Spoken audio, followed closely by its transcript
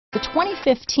The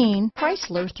 2015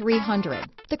 Chrysler 300.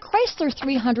 The Chrysler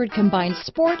 300 combines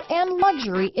sport and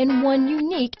luxury in one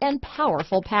unique and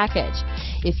powerful package.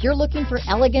 If you're looking for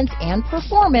elegance and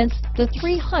performance, the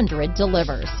 300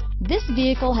 delivers. This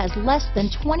vehicle has less than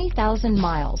 20,000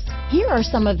 miles. Here are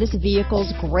some of this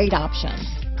vehicle's great options: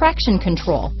 traction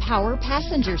control, power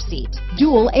passenger seat,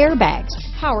 dual airbags,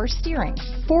 power steering,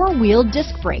 four-wheel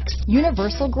disc brakes,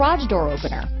 universal garage door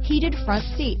opener, heated front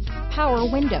seats, power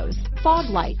windows, fog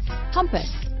lights,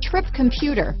 compass, trip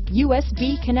computer,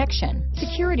 USB connection,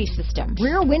 security system,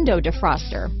 rear window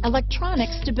defroster, electronic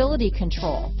stability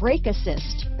control, brake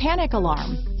assist, panic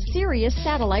alarm, Sirius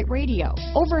satellite radio,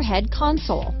 overhead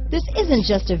console. This isn't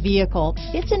just a vehicle,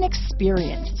 it's an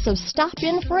experience. So stop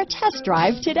in for a test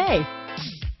drive today.